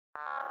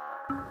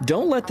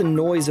Don't let the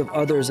noise of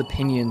others'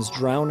 opinions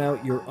drown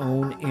out your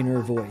own inner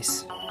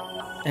voice.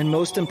 And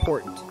most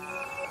important,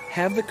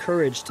 have the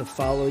courage to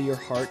follow your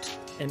heart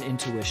and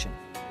intuition.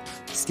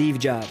 Steve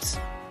Jobs.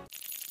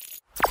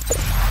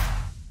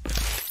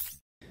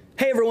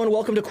 Hey everyone,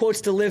 welcome to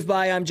Quotes to Live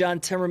By. I'm John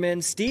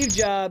Timmerman. Steve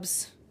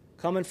Jobs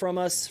coming from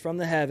us from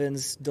the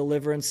heavens,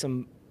 delivering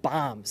some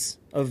bombs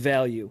of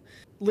value.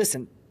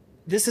 Listen,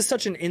 this is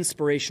such an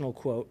inspirational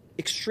quote,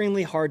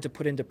 extremely hard to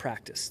put into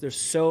practice. There's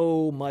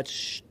so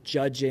much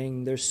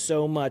judging, there's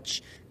so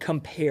much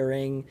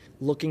comparing,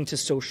 looking to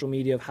social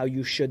media of how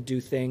you should do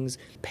things,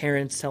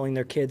 parents telling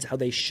their kids how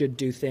they should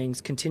do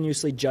things,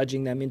 continuously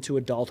judging them into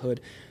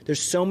adulthood.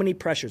 There's so many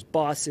pressures,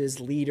 bosses,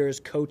 leaders,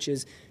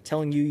 coaches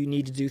telling you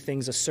need to do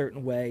things a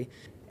certain way.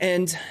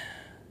 And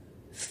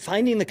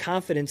finding the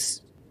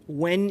confidence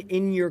when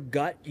in your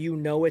gut you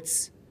know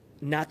it's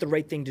not the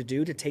right thing to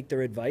do to take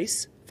their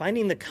advice,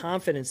 finding the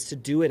confidence to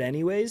do it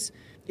anyways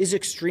is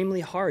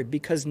extremely hard,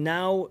 because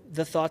now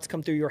the thoughts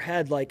come through your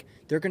head like,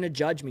 they're going to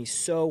judge me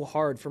so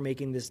hard for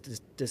making this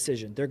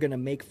decision. They're going to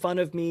make fun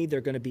of me.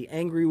 They're going to be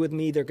angry with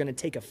me. They're going to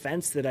take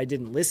offense that I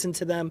didn't listen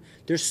to them.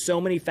 There's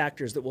so many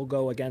factors that will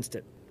go against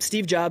it.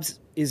 Steve Jobs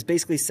is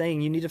basically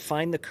saying you need to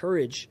find the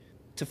courage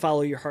to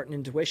follow your heart and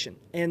intuition.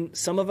 And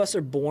some of us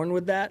are born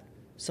with that.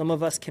 Some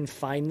of us can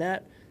find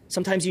that.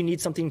 Sometimes you need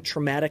something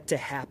traumatic to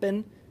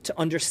happen to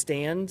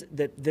understand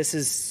that this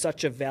is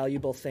such a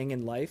valuable thing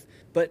in life.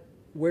 But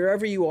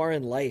wherever you are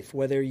in life,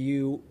 whether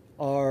you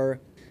are,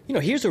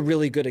 here's a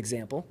really good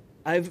example.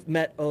 I've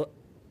met a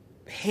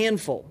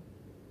handful,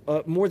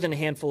 more than a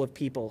handful of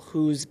people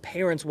whose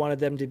parents wanted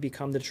them to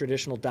become the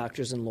traditional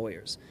doctors and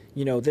lawyers.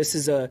 This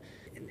is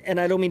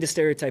and I don't mean to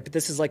stereotype, but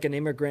this is like an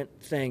immigrant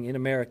thing in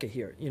America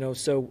here.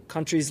 So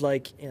countries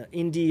like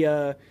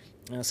India,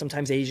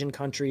 sometimes Asian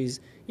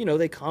countries,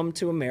 they come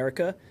to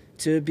America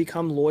to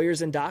become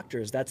lawyers and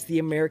doctors. That's the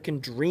American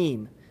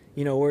dream,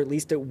 or at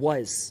least it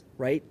was,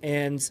 right?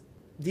 And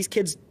these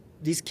kids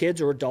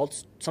or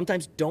adults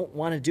sometimes don't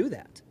want to do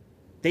that.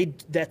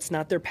 That's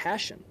not their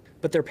passion.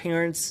 But their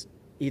parents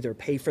either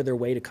pay for their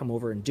way to come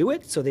over and do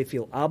it, so they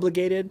feel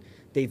obligated.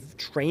 They've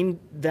trained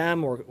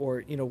them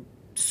or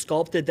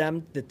sculpted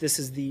them that this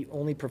is the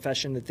only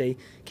profession that they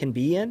can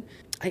be in.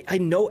 I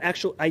know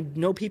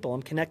people,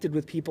 I'm connected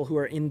with people who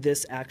are in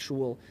this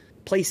actual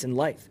place in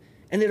life.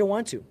 And they don't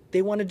want to.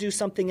 They want to do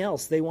something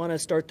else. They want to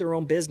start their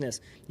own business,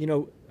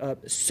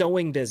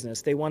 sewing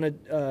business. They want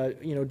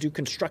to, do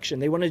construction.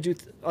 They want to do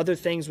other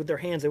things with their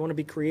hands. They want to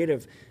be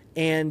creative.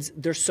 And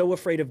they're so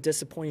afraid of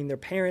disappointing their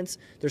parents.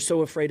 They're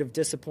so afraid of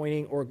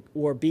disappointing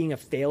or being a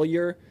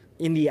failure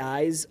in the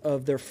eyes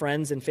of their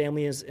friends and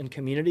families and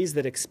communities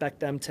that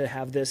expect them to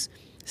have this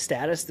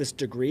status, this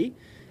degree.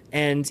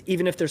 And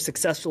even if they're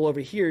successful over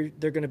here,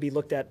 they're going to be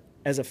looked at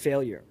as a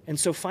failure. And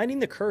so finding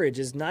the courage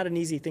is not an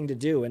easy thing to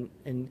do.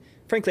 And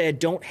frankly, I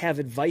don't have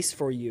advice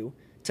for you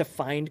to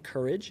find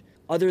courage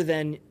other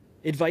than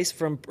advice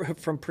from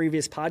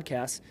previous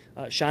podcasts.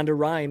 Shonda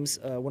Rhimes,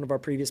 one of our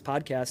previous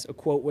podcasts, a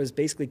quote was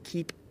basically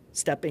keep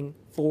stepping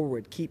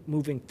forward, keep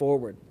moving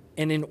forward.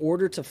 And in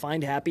order to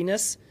find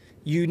happiness,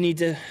 you need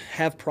to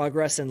have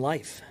progress in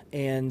life.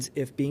 And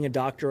if being a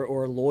doctor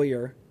or a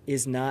lawyer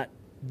is not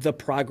the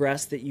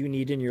progress that you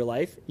need in your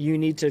life, you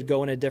need to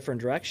go in a different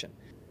direction.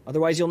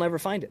 Otherwise, you'll never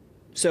find it.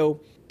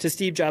 So, to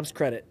Steve Jobs'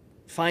 credit,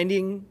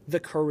 finding the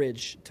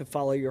courage to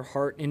follow your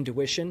heart and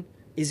intuition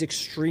is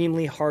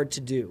extremely hard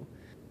to do.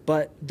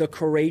 But the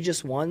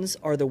courageous ones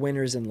are the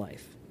winners in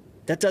life.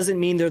 That doesn't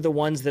mean they're the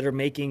ones that are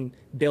making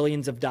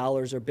billions of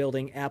dollars or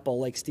building Apple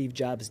like Steve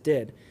Jobs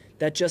did.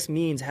 That just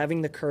means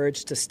having the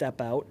courage to step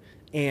out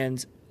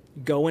and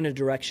go in a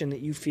direction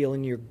that you feel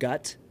in your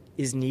gut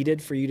is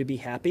needed for you to be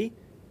happy.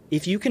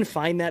 If you can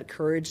find that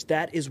courage,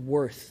 that is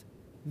worth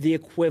the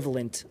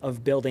equivalent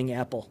of building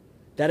Apple.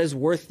 That is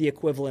worth the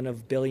equivalent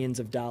of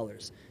billions of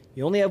dollars.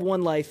 You only have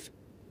one life.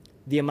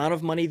 The amount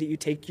of money that you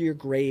take to your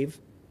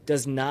grave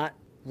does not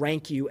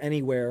rank you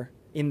anywhere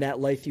in that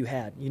life you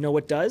had. You know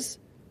what does?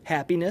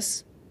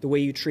 Happiness, the way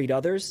you treat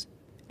others,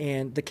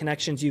 and the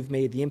connections you've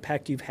made, the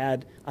impact you've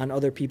had on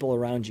other people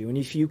around you. And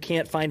if you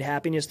can't find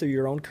happiness through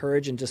your own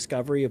courage and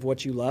discovery of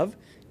what you love,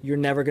 you're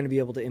never going to be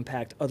able to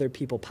impact other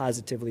people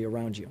positively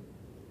around you.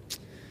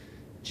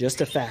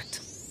 Just a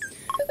fact.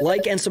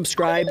 Like and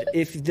subscribe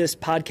if this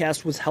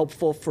podcast was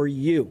helpful for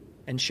you,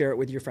 and share it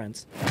with your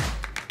friends.